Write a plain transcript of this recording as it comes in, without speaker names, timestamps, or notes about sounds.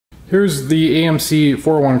Here's the AMC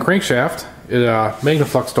 401 crankshaft. It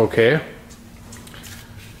magnafluxed okay.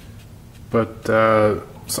 But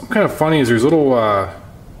something kind of funny is there's little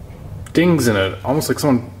dings in it, almost like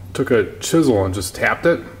someone took a chisel and just tapped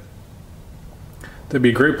it. That'd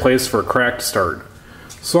be a great place for a crack to start.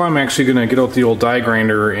 So I'm actually going to get out the old die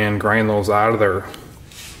grinder and grind those out of there.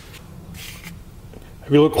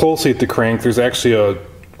 If you look closely at the crank, there's actually a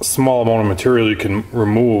small amount of material you can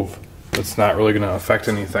remove that's not really going to affect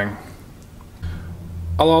anything.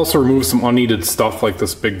 I'll also remove some unneeded stuff like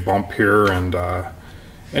this big bump here and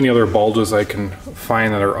any other bulges I can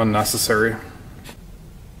find that are unnecessary.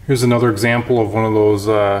 Here's another example of one of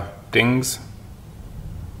those dings.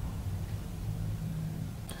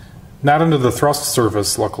 Not under the thrust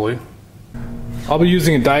surface, luckily. I'll be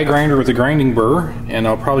using a die grinder with a grinding burr, and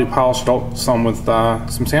I'll probably polish it out some with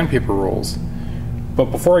some sandpaper rolls. But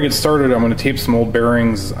before I get started, I'm going to tape some old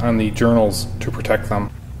bearings on the journals to protect them.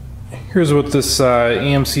 Here's what this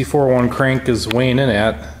AMC 401 crank is weighing in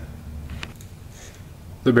at.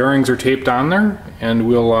 The bearings are taped on there, and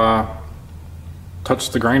we'll touch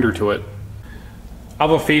the grinder to it. I'll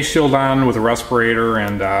have a face shield on with a respirator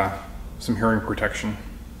and some hearing protection.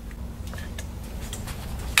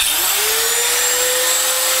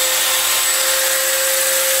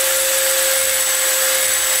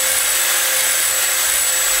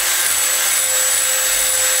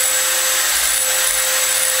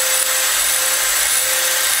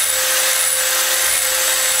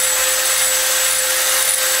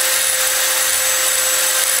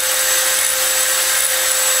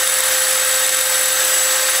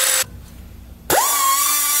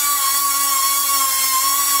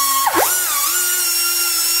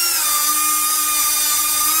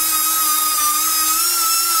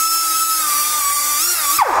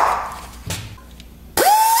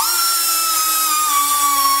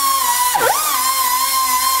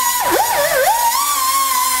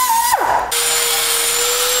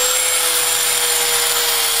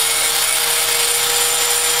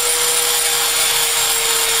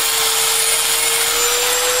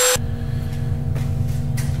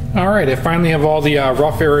 Alright, I finally have all the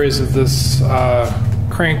rough areas of this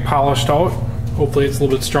crank polished out. Hopefully it's a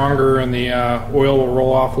little bit stronger and the oil will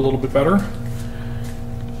roll off a little bit better.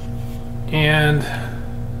 And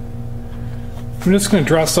I'm just going to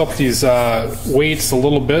dress up these weights a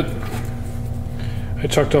little bit. I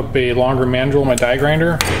chucked up a longer mandrel in my die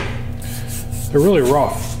grinder. They're really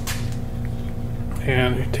rough.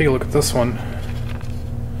 And take a look at this one.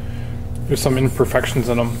 There's some imperfections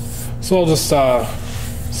in them. So I'll just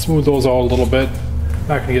smooth those out a little bit.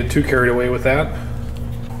 Not going to get too carried away with that.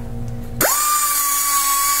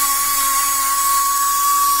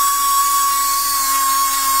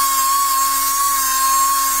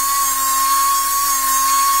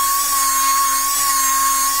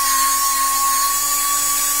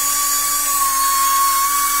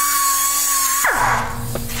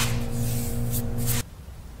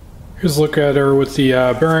 Here's a look at her with the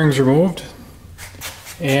bearings removed.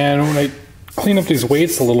 And when I clean up these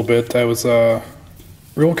weights a little bit, I was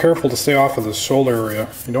real careful to stay off of the shoulder area.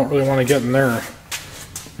 You don't really want to get in there.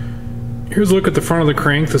 Here's a look at the front of the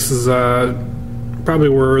crank. This is probably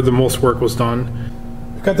where the most work was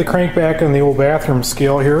done. We've got the crank back on the old bathroom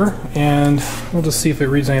scale here, and we'll just see if it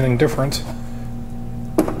reads anything different.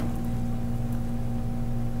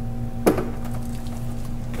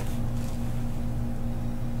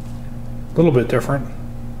 A little bit different.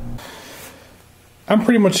 I'm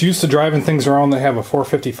pretty much used to driving things around that have a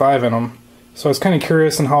 455 in them, so I was kind of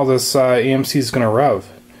curious on how this AMC is going to rev.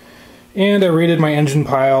 And I raided my engine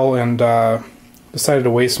pile and decided to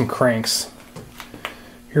weigh some cranks.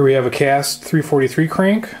 Here we have a cast 343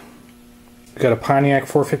 crank. We've got a Pontiac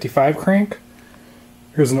 455 crank.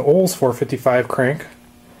 Here's an Olds 455 crank.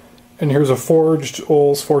 And here's a forged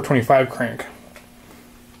Olds 425 crank.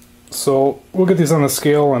 So we'll get these on the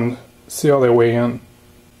scale and see how they weigh in.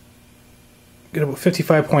 Get about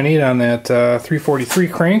 55.8 on that 343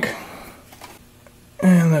 crank.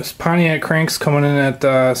 And this Pontiac crank's coming in at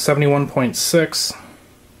 71.6.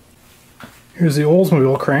 Here's the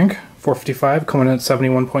Oldsmobile crank, 455, coming in at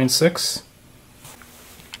 71.6.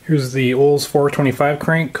 Here's the Olds 425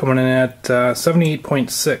 crank, coming in at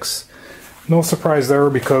 78.6. No surprise there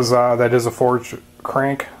because that is a forged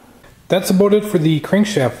crank. That's about it for the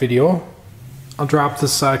crankshaft video. I'll drop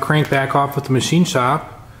this crank back off at the machine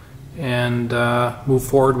shop and move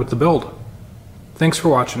forward with the build. Thanks for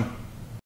watching.